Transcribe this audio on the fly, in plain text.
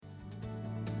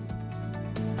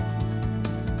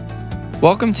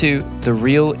Welcome to The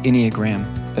Real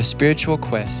Enneagram, a spiritual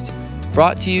quest,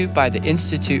 brought to you by the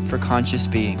Institute for Conscious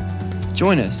Being.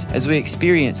 Join us as we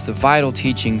experience the vital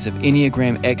teachings of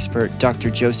Enneagram expert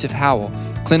Dr. Joseph Howell,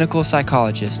 clinical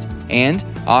psychologist, and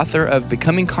author of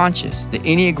Becoming Conscious, the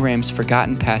Enneagram's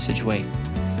Forgotten Passageway.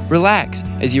 Relax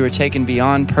as you are taken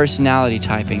beyond personality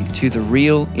typing to the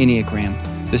real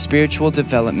Enneagram, the spiritual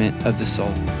development of the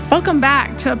soul. Welcome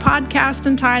back to a podcast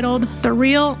entitled The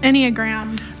Real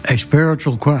Enneagram, a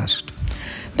spiritual quest.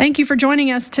 Thank you for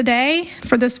joining us today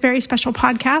for this very special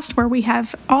podcast where we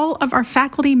have all of our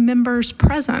faculty members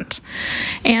present.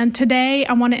 And today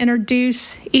I want to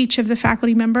introduce each of the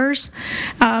faculty members.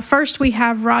 First, we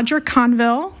have Roger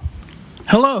Conville.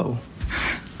 Hello.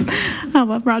 I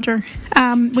love Roger.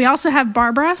 We also have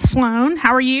Barbara Sloan.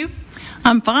 How are you?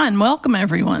 I'm fine. Welcome,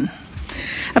 everyone.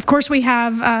 Of course, we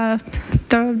have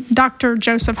the Dr.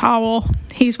 Joseph Howell.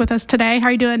 He's with us today. How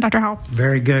are you doing, Dr. Howell?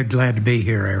 Very good. Glad to be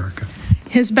here, Erica.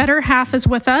 His better half is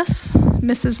with us,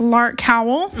 Mrs. Lark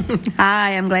Howell.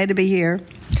 Hi, I'm glad to be here.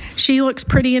 She looks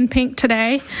pretty in pink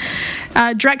today.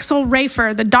 Drexel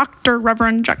Rayford, the Dr.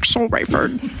 Reverend Drexel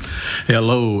Rayford.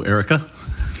 Hello, Erica.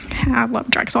 I love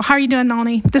Drexel. How are you doing,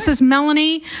 Melanie? This is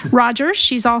Melanie Rogers.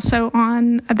 She's also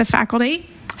on the faculty.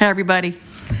 Hey, everybody.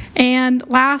 And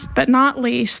last but not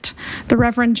least, the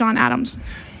Reverend John Adams.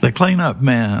 The cleanup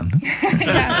man.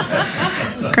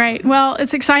 Great. Well,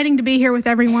 it's exciting to be here with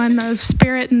everyone. The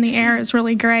spirit in the air is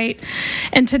really great.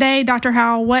 And today, Dr.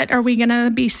 Howell, what are we going to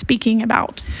be speaking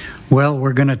about? Well,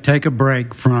 we're going to take a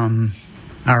break from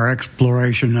our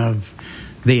exploration of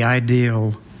the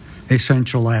ideal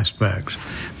essential aspects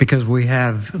because we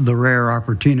have the rare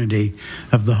opportunity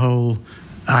of the whole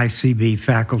ICB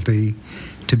faculty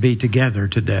to be together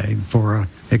today for an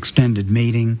extended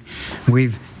meeting.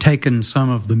 We've taken some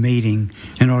of the meeting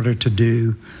in order to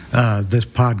do this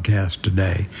podcast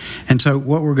today. And so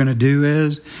what we're going to do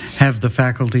is have the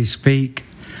faculty speak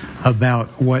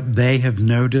about what they have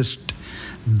noticed,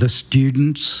 the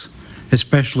students,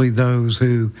 especially those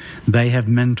who they have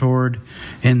mentored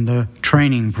in the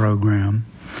training program,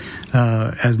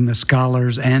 as in the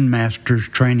Scholars and Masters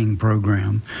training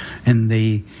program, in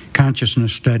the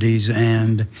consciousness studies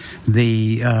and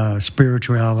the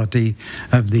spirituality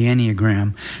of the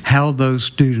Enneagram, how those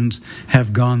students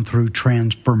have gone through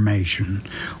transformation.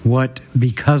 What,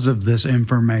 because of this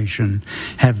information,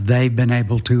 have they been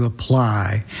able to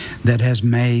apply that has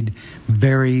made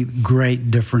very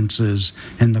great differences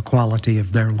in the quality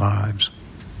of their lives.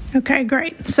 Okay,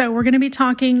 great. So we're going to be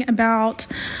talking about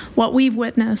what we've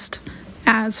witnessed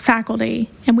as faculty,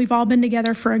 and we've all been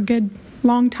together for a good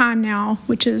long time now,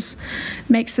 which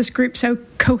makes this group so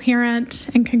coherent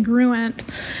and congruent.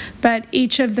 But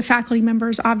each of the faculty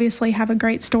members obviously have a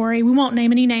great story. We won't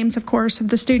name any names, of course, of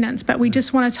the students, but we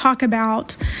just want to talk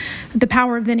about the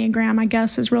power of the Enneagram, I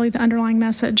guess, is really the underlying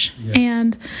message,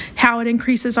 and how it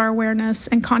increases our awareness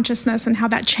and consciousness and how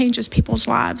that changes people's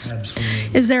lives.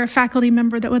 Absolutely. Is there a faculty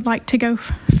member that would like to go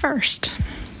first?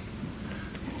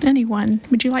 Anyone?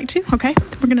 Would you like to? Okay.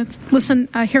 We're going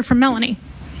to hear from Melanie.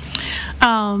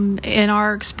 In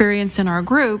our experience in our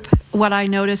group, what I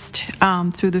noticed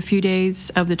through the few days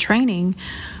of the training,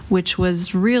 which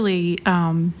was really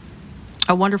a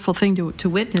wonderful thing to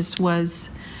witness, was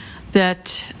that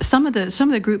some of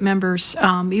the group members,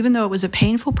 even though it was a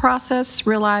painful process,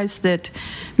 realized that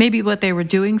maybe what they were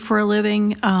doing for a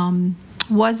living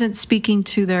wasn't speaking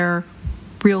to their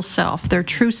real self, their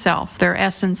true self, their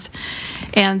essence,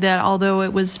 and that although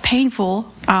it was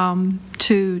painful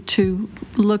to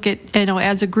look at,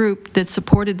 as a group that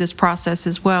supported this process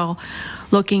as well,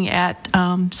 looking at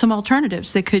some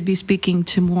alternatives that could be speaking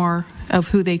to more of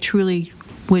who they truly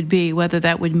would be, whether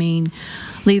that would mean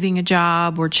leaving a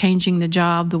job or changing the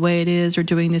job the way it is or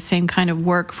doing the same kind of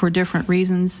work for different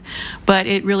reasons. But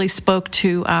it really spoke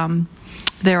to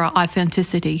their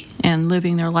authenticity and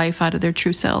living their life out of their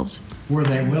true selves. Were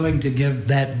they willing to give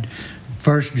that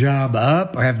first job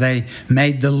up, or have they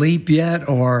made the leap yet,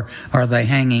 or are they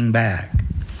hanging back?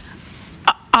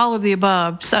 All of the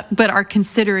above, but are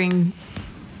considering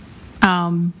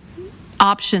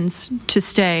options to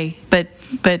stay. But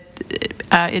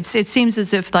it seems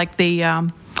as if like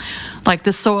the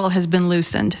soil has been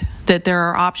loosened, that there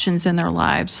are options in their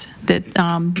lives that.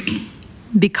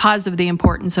 Because of the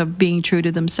importance of being true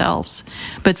to themselves.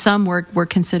 But some were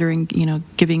considering,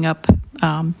 giving up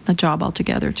a job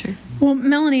altogether, too. Well,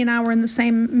 Melanie and I were in the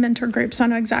same mentor group, so I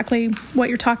know exactly what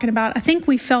you're talking about. I think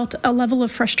we felt a level of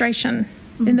frustration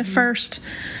in the first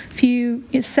few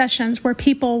sessions where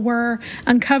people were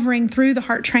uncovering through the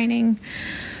heart training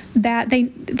that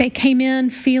they came in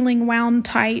feeling wound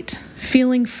tight,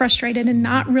 feeling frustrated and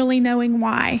not really knowing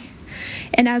why.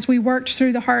 And as we worked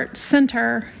through the heart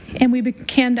center and we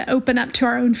began to open up to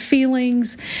our own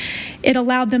feelings, it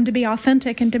allowed them to be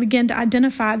authentic and to begin to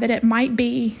identify that it might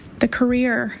be the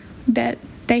career that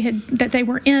they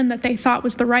were in, that they thought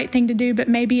was the right thing to do, but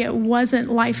maybe it wasn't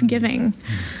life-giving.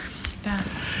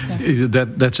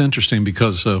 That's interesting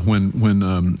because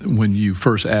when you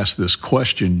first asked this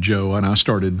question, Joe, and I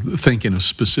started thinking of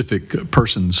specific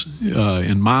persons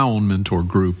in my own mentor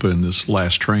group in this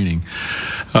last training,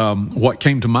 what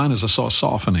came to mind is I saw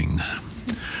softening.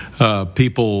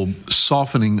 People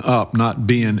softening up, not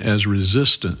being as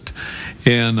resistant.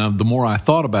 And the more I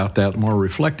thought about that, the more I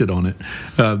reflected on it,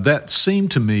 that seemed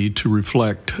to me to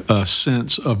reflect a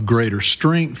sense of greater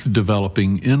strength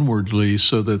developing inwardly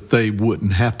so that they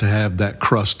wouldn't have to have that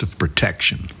crust of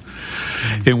protection.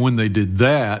 Mm-hmm. And when they did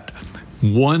that,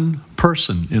 one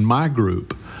person in my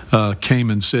group came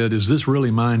and said, "Is this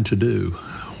really mine to do,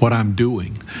 what I'm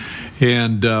doing?"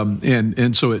 And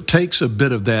so it takes a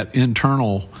bit of that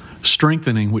internal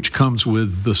strengthening, which comes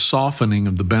with the softening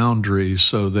of the boundaries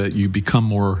so that you become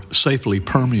more safely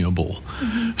permeable,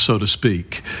 so to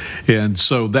speak. And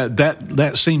so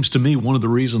that seems to me one of the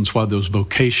reasons why those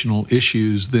vocational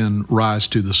issues then rise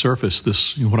to the surface.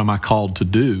 This, what am I called to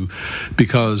do?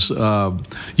 Because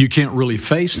you can't really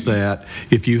face that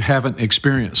if you haven't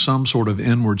experienced some sort of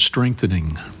inward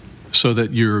strengthening so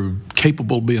that you're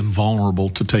capable of being vulnerable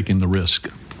to taking the risk.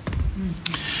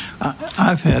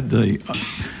 I've had the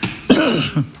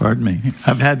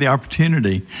I've had the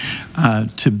opportunity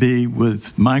to be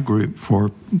with my group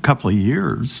for a couple of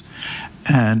years,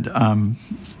 and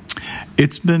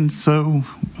it's been so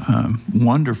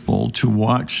wonderful to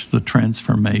watch the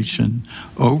transformation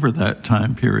over that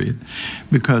time period,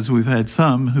 because we've had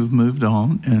some who've moved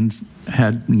on and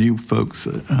had new folks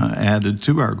added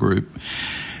to our group,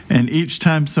 and each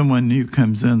time someone new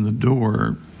comes in the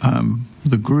door,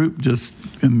 the group just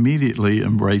immediately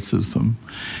embraces them.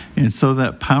 And so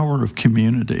that power of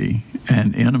community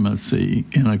and intimacy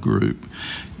in a group,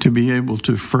 to be able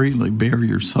to freely bare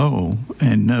your soul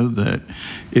and know that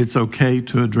it's okay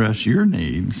to address your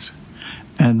needs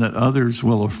and that others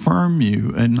will affirm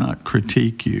you and not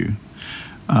critique you,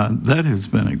 that has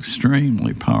been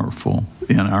extremely powerful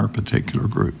in our particular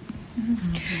group.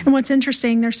 And what's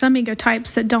interesting, there's some ego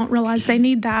types that don't realize they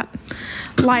need that.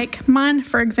 Like mine,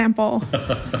 for example,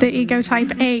 the ego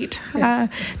type 8. That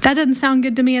doesn't sound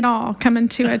good to me at all, coming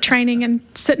to a training and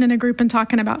sitting in a group and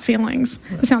talking about feelings.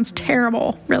 It sounds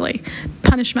terrible, really.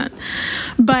 Punishment.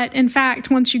 But in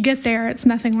fact, once you get there, it's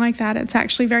nothing like that. It's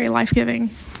actually very life-giving.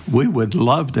 We would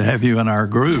love to have you in our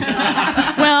group.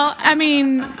 Well, I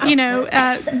mean,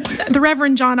 the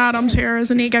Reverend John Adams here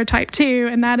is an ego type 2,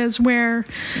 and that is where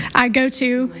I go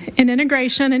to in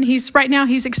integration, and right now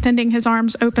he's extending his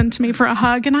arms open to me for a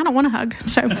hug, and I don't want a hug.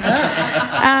 So,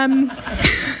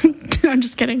 I'm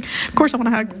just kidding. Of course I want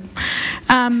a hug.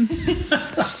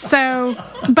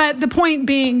 But the point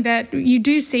being that you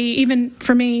do see, even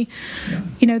for me,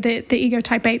 the ego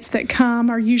type 8s that come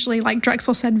are usually, like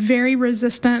Drexel said, very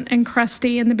resistant and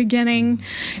crusty in the beginning,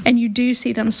 and you do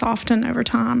see them soften over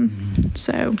time.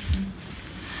 So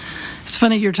it's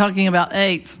funny you're talking about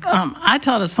 8s. I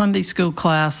taught a Sunday school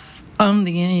class on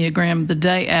the Enneagram the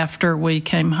day after we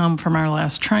came home from our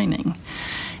last training,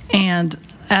 and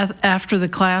after the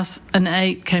class, an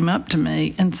 8 came up to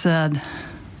me and said,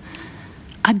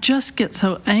 "I just get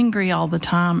so angry all the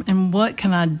time, and what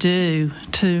can I do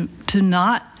to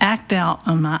not act out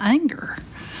on my anger?"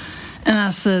 And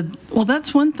I said, well,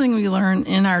 that's one thing we learn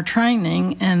in our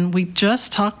training, and we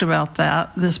just talked about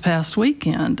that this past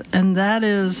weekend, and that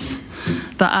is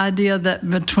the idea that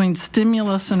between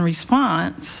stimulus and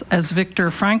response, as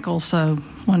Viktor Frankl so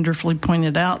wonderfully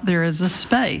pointed out, there is a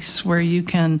space where you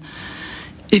can,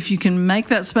 if you can make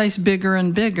that space bigger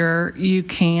and bigger, you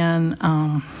can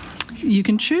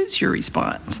choose your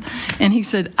response. And he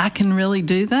said, I can really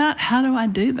do that? How do I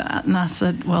do that? And I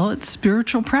said, well, it's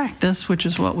spiritual practice, which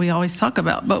is what we always talk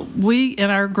about. But we, in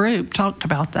our group, talked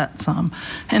about that some,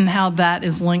 and how that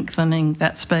is lengthening,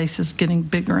 that space is getting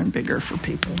bigger and bigger for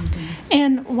people.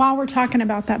 And while we're talking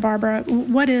about that, Barbara,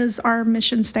 what is our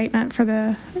mission statement for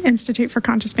the Institute for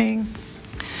Conscious Being?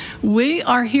 We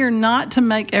are here not to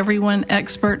make everyone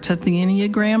experts at the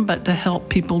Enneagram, but to help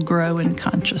people grow in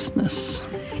consciousness.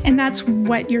 And that's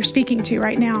what you're speaking to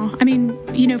right now. I mean,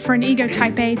 for an ego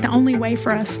type 8, the only way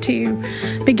for us to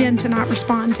begin to not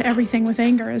respond to everything with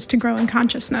anger is to grow in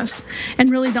consciousness. And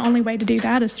really the only way to do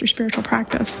that is through spiritual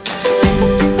practice.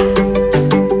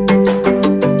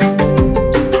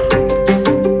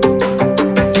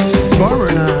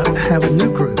 Barbara and I have a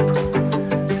new group.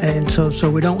 And so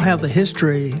we don't have the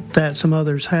history that some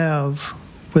others have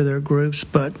with their groups,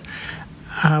 but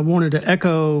I wanted to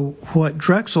echo what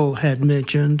Drexel had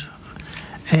mentioned,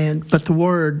 but the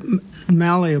word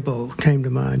malleable came to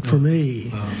mind for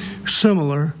me.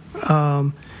 Similar,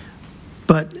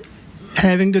 but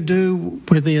having to do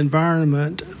with the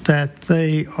environment that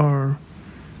they are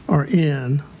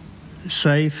in,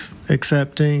 safe,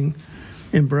 accepting,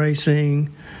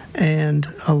 embracing, and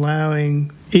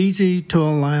easy to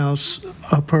allow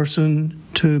a person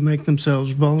to make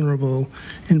themselves vulnerable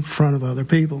in front of other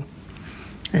people,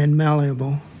 and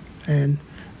malleable, and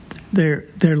they're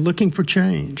looking for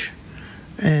change,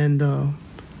 and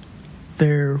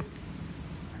they're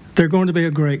going to be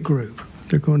a great group.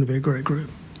 They're going to be a great group.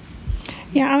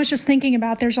 Yeah, I was just thinking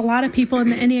about there's a lot of people in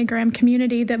the Enneagram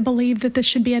community that believe that this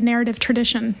should be a narrative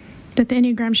tradition, that the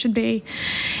Enneagram should be.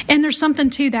 And there's something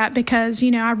to that because,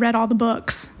 I read all the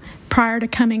books prior to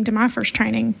coming to my first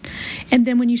training. And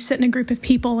then when you sit in a group of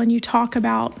people and you talk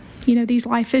about, these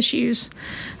life issues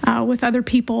with other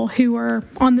people who are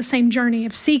on the same journey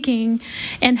of seeking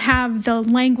and have the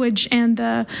language and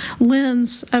the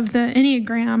lens of the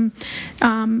Enneagram,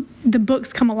 the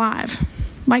books come alive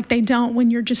like they don't when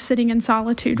you're just sitting in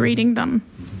solitude reading them.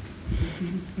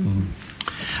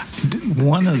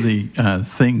 One of the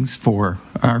things for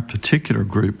our particular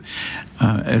group,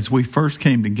 as we first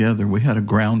came together, we had a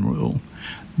ground rule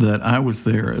that I was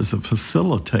there as a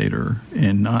facilitator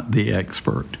and not the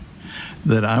expert,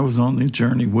 that I was on the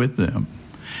journey with them.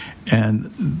 And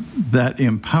that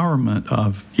empowerment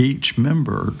of each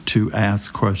member to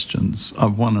ask questions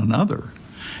of one another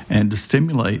and to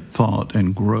stimulate thought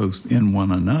and growth in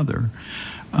one another,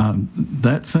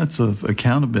 that sense of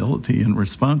accountability and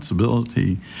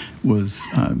responsibility was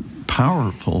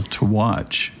powerful to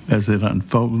watch as it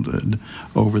unfolded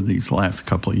over these last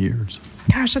couple of years.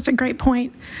 Gosh, that's a great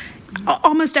point.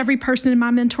 Almost every person in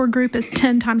my mentor group is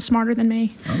 10 times smarter than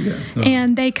me. Okay.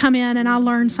 And they come in and I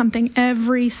learn something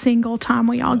every single time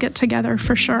we all get together,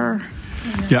 for sure.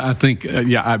 Yeah, I think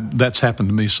that's happened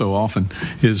to me so often.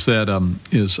 Is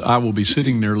I will be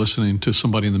sitting there listening to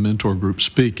somebody in the mentor group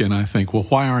speak, and I think, well,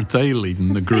 why aren't they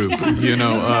leading the group?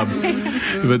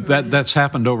 But that's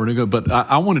happened over and over. But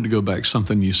I wanted to go back to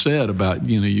something you said about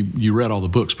you read all the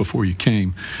books before you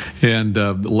came, and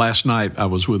last night I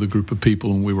was with a group of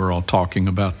people and we were all talking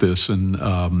about this, and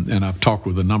I've talked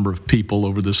with a number of people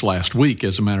over this last week,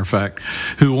 as a matter of fact,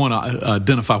 who want to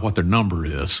identify what their number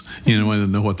is,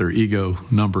 and know what their ego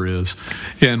number is.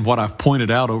 And what I've pointed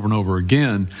out over and over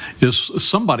again is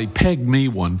somebody pegged me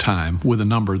one time with a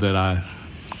number that I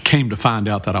came to find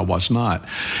out that I was not.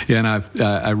 And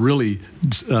I really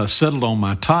settled on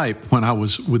my type when I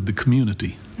was with the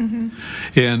community.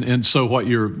 Mm-hmm. And so what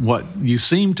you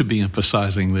seem to be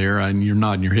emphasizing there, and you're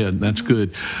nodding your head, that's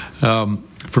good.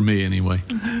 For me anyway,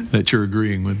 that you're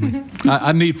agreeing with me.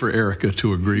 I need for Erica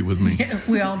to agree with me. Yeah,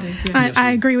 we all do.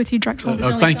 I agree with you, Drexel.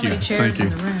 Thank you. Thank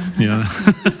you. Yeah.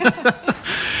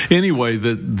 Anyway,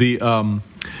 the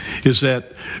is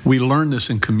that we learn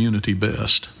this in community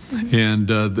best, and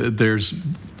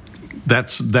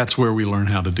that's where we learn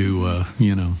how to do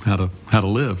how to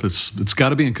live. It's got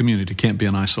to be in community. It can't be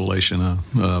in isolation. A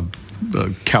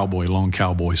lone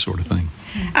cowboy sort of thing.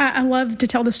 I love to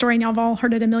tell the story, and y'all have all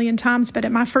heard it a million times, but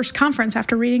at my first conference,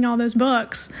 after reading all those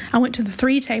books, I went to the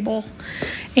 3 table,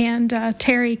 and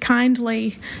Terry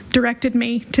kindly directed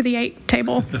me to the 8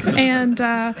 table. And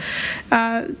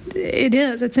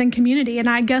it's in community. And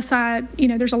I guess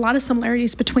there's a lot of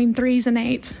similarities between 3s and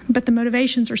 8s, but the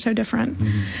motivations are so different.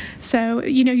 Mm-hmm. So,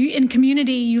 in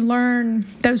community, you learn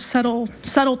those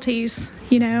subtleties,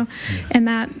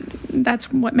 and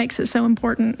that's what makes it so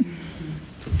important.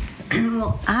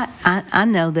 Well, I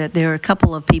know that there are a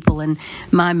couple of people in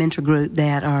my mentor group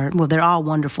that are, they're all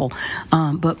wonderful,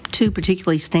 but 2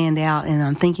 particularly stand out, and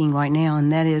I'm thinking right now,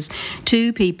 and that is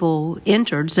 2 people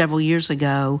entered several years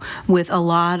ago with a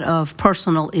lot of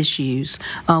personal issues,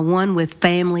 one with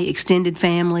family, extended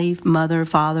family, mother,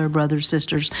 father, brothers,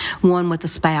 sisters, one with a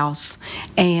spouse,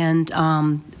 and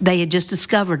they had just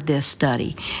discovered this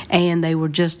study, and they were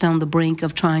just on the brink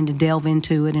of trying to delve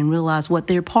into it and realize what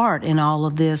their part in all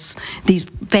of these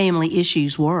family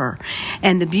issues were.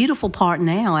 And the beautiful part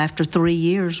now, after 3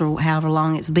 years or however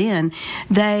long it's been,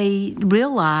 they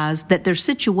realize that their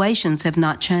situations have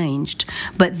not changed,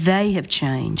 but they have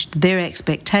changed. Their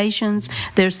expectations,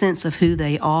 their sense of who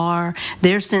they are,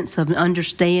 their sense of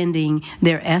understanding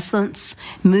their essence,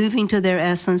 moving to their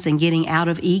essence and getting out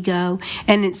of ego.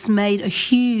 And it's made a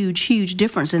huge, huge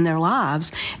difference in their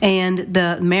lives. And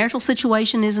the marital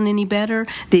situation isn't any better.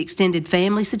 The extended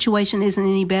family situation isn't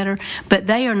any better. better, but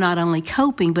they are not only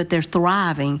coping, but they're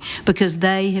thriving because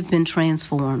they have been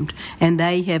transformed and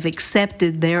they have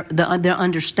accepted their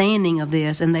understanding of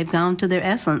this, and they've gone to their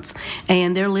essence,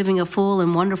 and they're living a full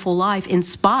and wonderful life in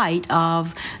spite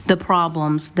of the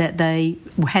problems that they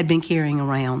had been carrying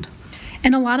around.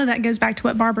 And a lot of that goes back to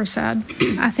what Barbara said.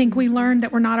 I think we learned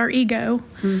that we're not our ego,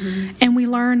 and we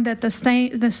learned that the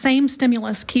same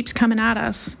stimulus keeps coming at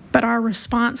us, but our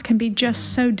response can be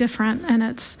just so different. And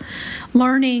it's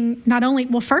learning not only,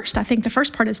 well, first, I think the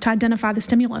first part is to identify the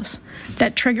stimulus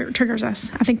that triggers us.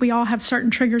 I think we all have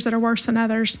certain triggers that are worse than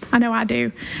others. I know I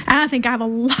do. And I think I have a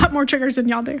lot more triggers than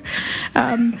y'all do.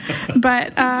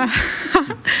 But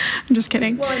I'm just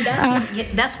kidding. Well,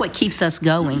 and that's what keeps us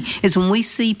going, is when we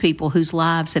see people whose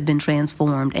lives have been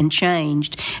transformed and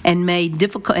changed and made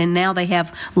difficult, and now they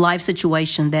have life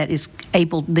situation that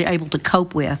they're able to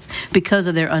cope with because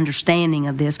of their understanding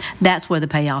of this. That's where the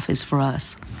payoff is for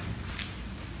us.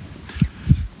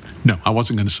 No, I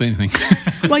wasn't going to say anything.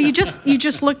 Well, you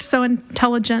just looked so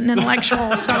intelligent and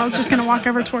intellectual, so I was just going to walk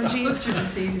over towards you.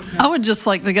 I would just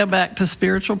like to go back to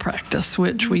spiritual practice,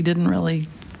 which we didn't really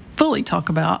fully talk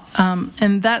about.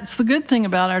 And that's the good thing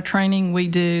about our training. We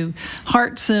do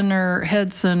heart center,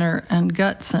 head center, and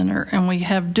gut center, and we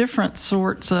have different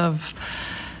sorts of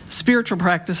spiritual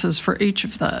practices for each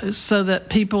of those so that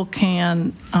people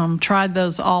can try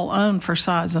those all on for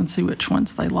size and see which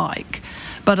ones they like.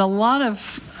 But a lot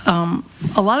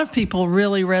of people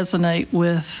really resonate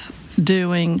with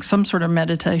doing some sort of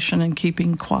meditation and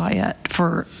keeping quiet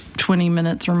for 20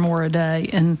 minutes or more a day.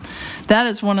 And that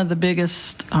is one of the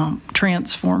biggest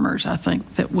transformers, I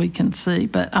think, that we can see.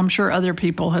 But I'm sure other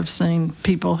people have seen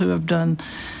people who have done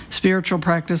spiritual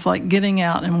practice, like getting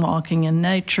out and walking in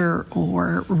nature,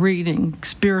 or reading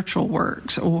spiritual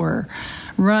works, or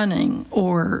running,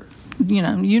 or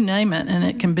you name it, and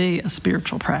it can be a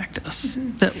spiritual practice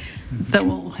that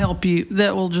will help you.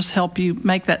 That will just help you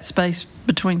make that space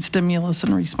between stimulus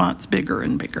and response bigger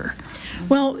and bigger.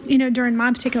 Well, during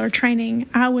my particular training,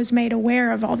 I was made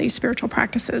aware of all these spiritual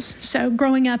practices. So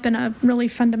growing up in a really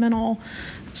fundamental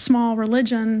small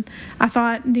religion, I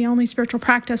thought the only spiritual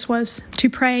practice was to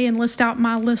pray and list out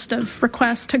my list of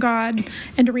requests to God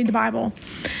and to read the Bible.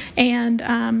 And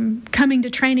coming to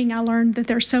training, I learned that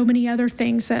there's so many other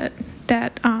things that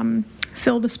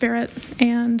fill the spirit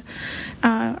and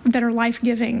that are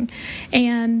life-giving.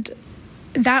 And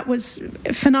that was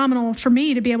phenomenal for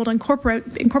me to be able to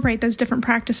incorporate those different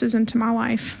practices into my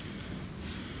life.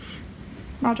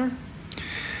 Roger?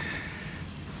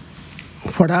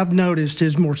 What I've noticed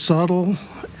is more subtle,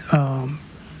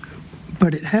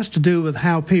 but it has to do with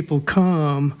how people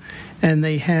come and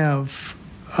they have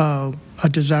a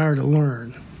desire to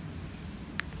learn.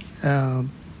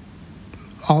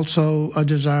 Also a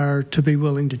desire to be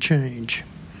willing to change.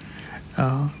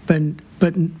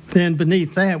 But then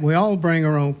beneath that, we all bring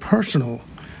our own personal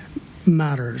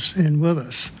matters in with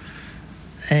us.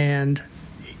 And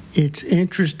it's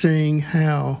interesting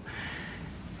how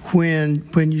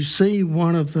when you see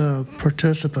one of the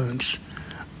participants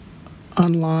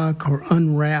unlock or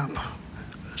unwrap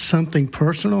something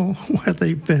personal, what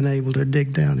they've been able to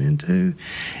dig down into,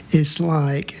 it's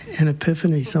like an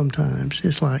epiphany sometimes.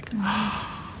 It's like,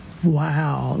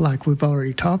 wow, like we've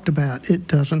already talked about, it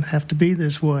doesn't have to be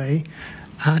this way.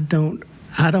 I don't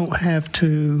have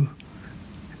to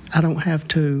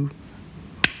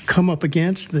come up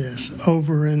against this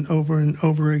over and over and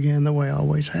over again the way I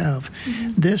always have.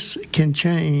 This can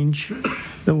change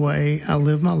the way I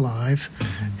live my life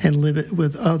and live it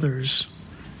with others.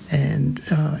 And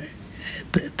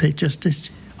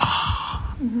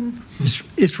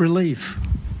it's relief.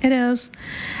 It is.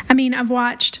 I mean, I've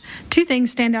watched two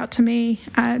things stand out to me.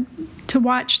 To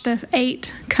watch the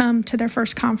 8 come to their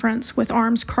first conference with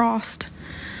arms crossed,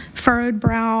 furrowed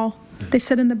brow. They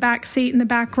sit in the back seat in the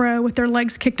back row with their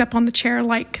legs kicked up on the chair,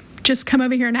 like, just come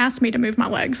over here and ask me to move my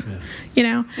legs,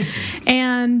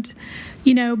 And,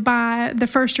 by the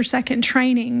first or second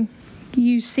training,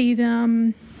 you see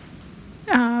them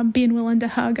being willing to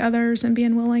hug others and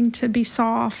being willing to be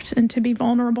soft and to be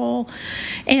vulnerable.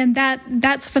 And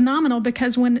that's phenomenal,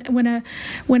 because when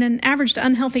an average to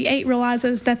unhealthy 8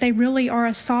 realizes that they really are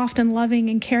a soft and loving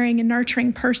and caring and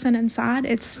nurturing person inside,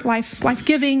 it's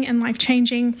life-giving and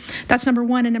life-changing. That's number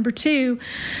one. And number two,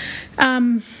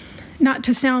 not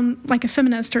to sound like a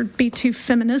feminist or be too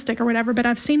feministic or whatever, but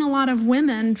I've seen a lot of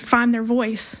women find their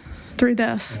voice through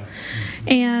this.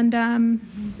 And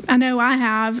I know I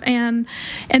have, and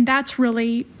that's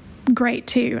really great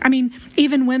too. I mean,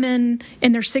 even women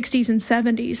in their 60s and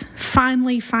 70s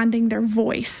finally finding their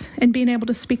voice and being able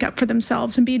to speak up for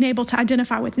themselves and being able to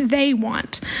identify what they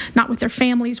want, not what their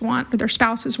families want or their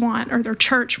spouses want or their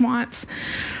church wants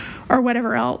or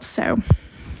whatever else. So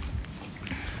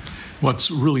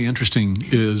what's really interesting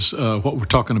is what we're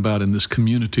talking about in this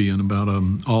community and about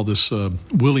all this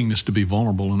willingness to be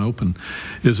vulnerable and open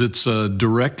is it's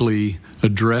directly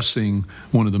addressing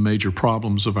one of the major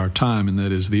problems of our time, and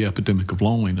that is the epidemic of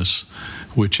loneliness,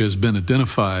 which has been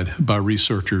identified by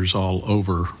researchers all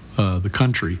over the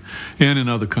country and in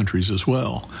other countries as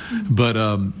well. Mm-hmm. But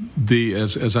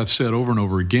as I've said over and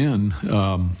over again,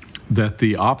 that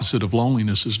the opposite of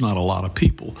loneliness is not a lot of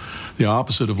people. The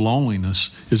opposite of loneliness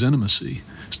is intimacy.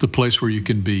 It's the place where you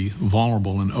can be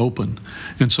vulnerable and open.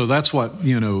 And so that's what,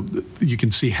 you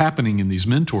can see happening in these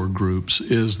mentor groups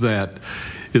is that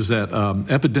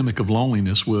epidemic of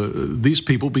loneliness. These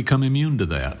people become immune to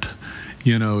that,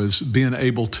 is being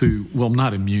able to, well,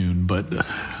 not immune, but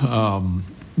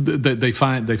they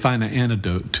find an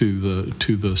antidote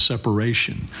to the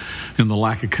separation and the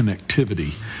lack of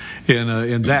connectivity.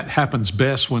 And that happens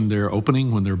best when they're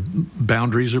opening, when their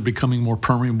boundaries are becoming more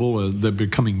permeable, they're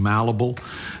becoming malleable.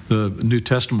 The New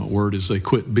Testament word is they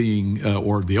quit being,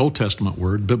 or the Old Testament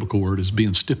word, biblical word, is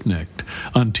being stiff-necked.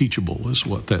 Unteachable is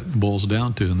what that boils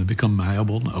down to. And they become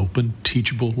malleable and open,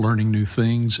 teachable, learning new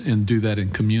things, and do that in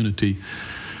community.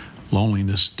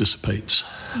 Loneliness dissipates.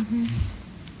 Mm-hmm.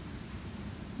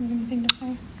 You have anything to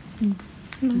say?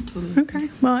 Okay.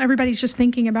 Well, everybody's just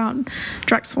thinking about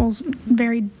Drexel's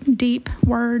very deep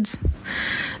words.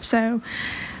 So,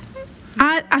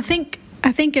 I think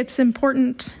it's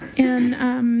important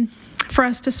for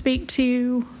us to speak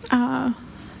to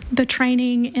the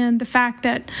training and the fact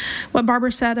that what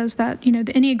Barbara said is that the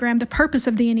Enneagram, the purpose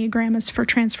of the Enneagram is for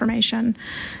transformation,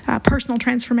 personal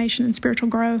transformation and spiritual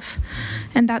growth,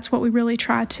 and that's what we really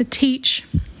try to teach.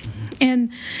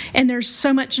 And there's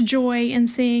so much joy in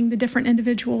seeing the different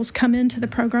individuals come into the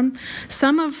program.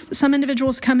 Some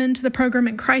individuals come into the program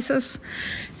in crisis.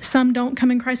 Some don't come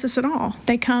in crisis at all.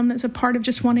 They come as a part of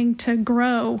just wanting to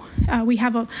grow. We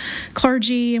have a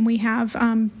clergy, and we have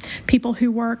people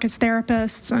who work as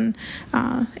therapists and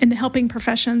in the helping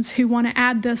professions who want to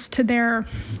add this to their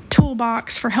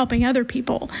toolbox for helping other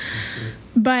people.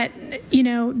 But,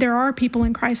 there are people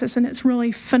in crisis, and it's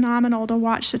really phenomenal to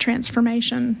watch the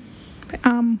transformation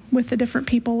with the different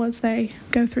people as they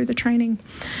go through the training.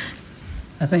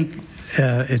 I think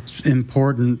it's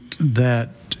important that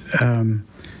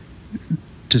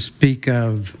to speak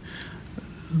of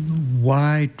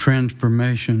why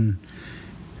transformation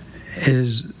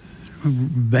is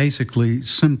basically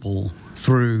simple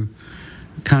through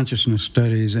consciousness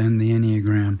studies and the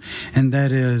Enneagram, and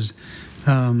that is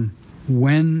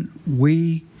when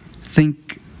we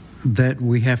think that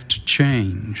we have to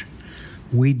change,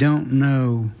 we don't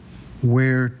know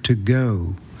where to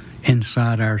go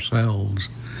inside ourselves,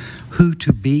 who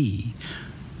to be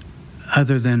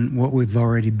other than what we've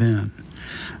already been.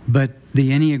 But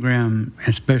the Enneagram,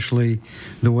 especially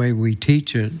the way we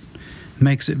teach it,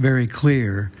 makes it very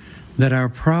clear that our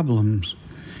problems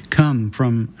come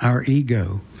from our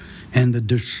ego and the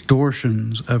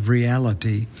distortions of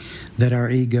reality that our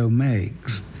ego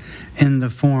makes in the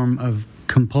form of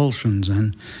compulsions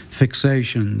and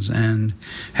fixations and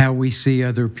how we see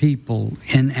other people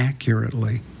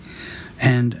inaccurately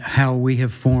and how we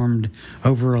have formed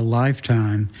over a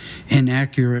lifetime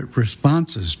inaccurate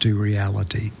responses to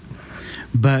reality.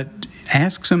 But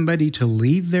ask somebody to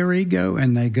leave their ego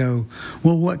and they go,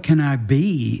 well, what can I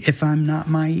be if I'm not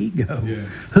my ego? Yeah.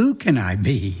 Who can I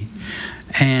be?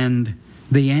 And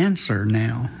the answer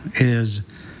now is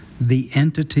the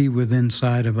entity within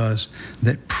inside of us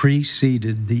that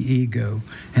preceded the ego,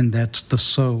 and that's the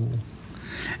soul.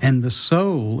 And the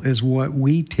soul is what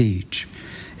we teach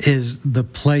is the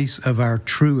place of our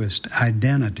truest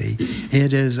identity.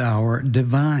 It is our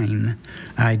divine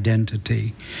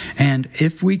identity. And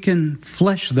if we can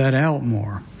flesh that out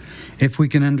more, if we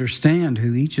can understand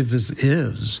who each of us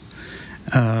is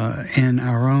in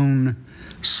our own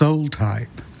soul type,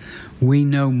 we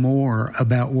know more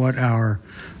about what our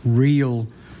real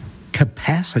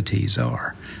capacities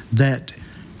are, that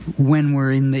when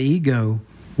we're in the ego,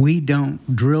 we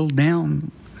don't drill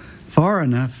down far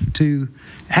enough to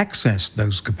access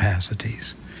those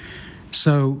capacities.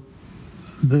 So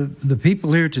the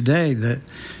people here today that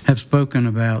have spoken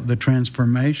about the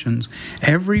transformations,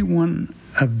 every one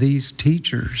of these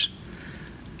teachers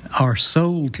are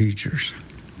soul teachers.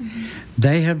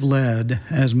 They have led,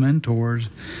 as mentors,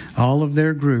 all of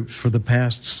their groups for the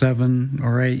past 7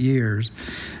 or 8 years.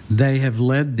 They have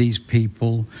led these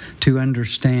people to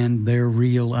understand their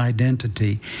real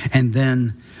identity, and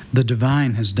then the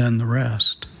divine has done the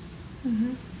rest.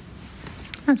 Mm-hmm.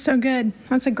 That's so good.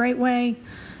 That's a great way.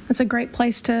 That's a great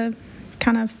place to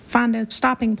kind of find a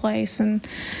stopping place, and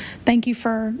thank you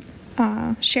for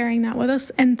sharing that with us.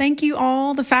 And thank you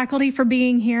all, the faculty, for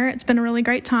being here. It's been a really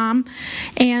great time.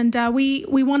 And we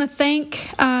want to thank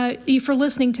you for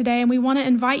listening today, and we want to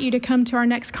invite you to come to our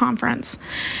next conference.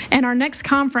 And our next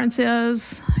conference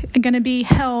is going to be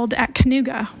held at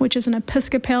Canoga, which is an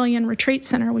Episcopalian retreat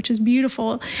center, which is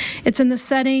beautiful. It's in the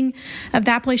setting of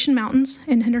the Appalachian Mountains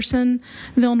in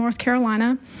Hendersonville, North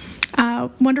Carolina.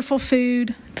 Wonderful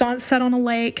food. It's set on a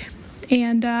lake,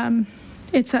 and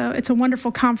it's a wonderful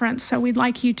conference. So we'd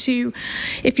like you to,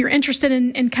 if you're interested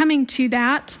in coming to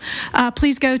that,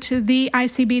 please go to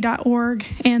theicb.org,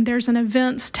 and there's an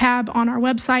events tab on our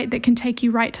website that can take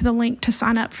you right to the link to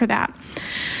sign up for that.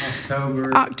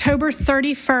 October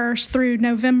 31st through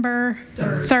November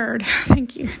 3rd.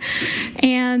 Thank you.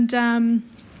 And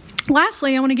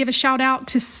lastly, I want to give a shout out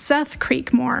to Seth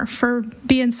Creekmore for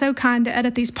being so kind to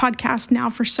edit these podcasts now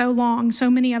for so long, so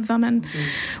many of them, and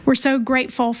we're so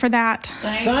grateful for that.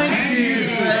 Thank you,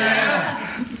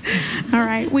 Seth. All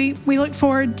right, we look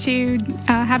forward to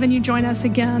having you join us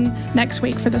again next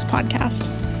week for this podcast.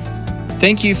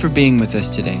 Thank you for being with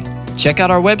us today. Check out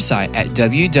our website at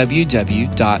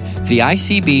www.theicb.org.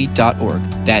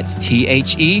 That's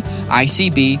theicb.org.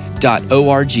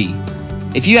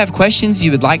 If you have questions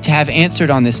you would like to have answered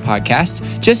on this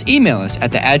podcast, just email us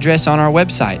at the address on our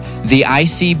website,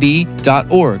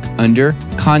 theicb.org, under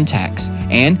Contacts.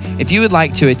 And if you would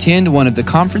like to attend one of the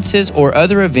conferences or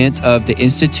other events of the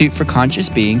Institute for Conscious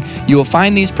Being, you will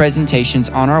find these presentations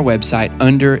on our website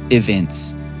under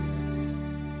Events.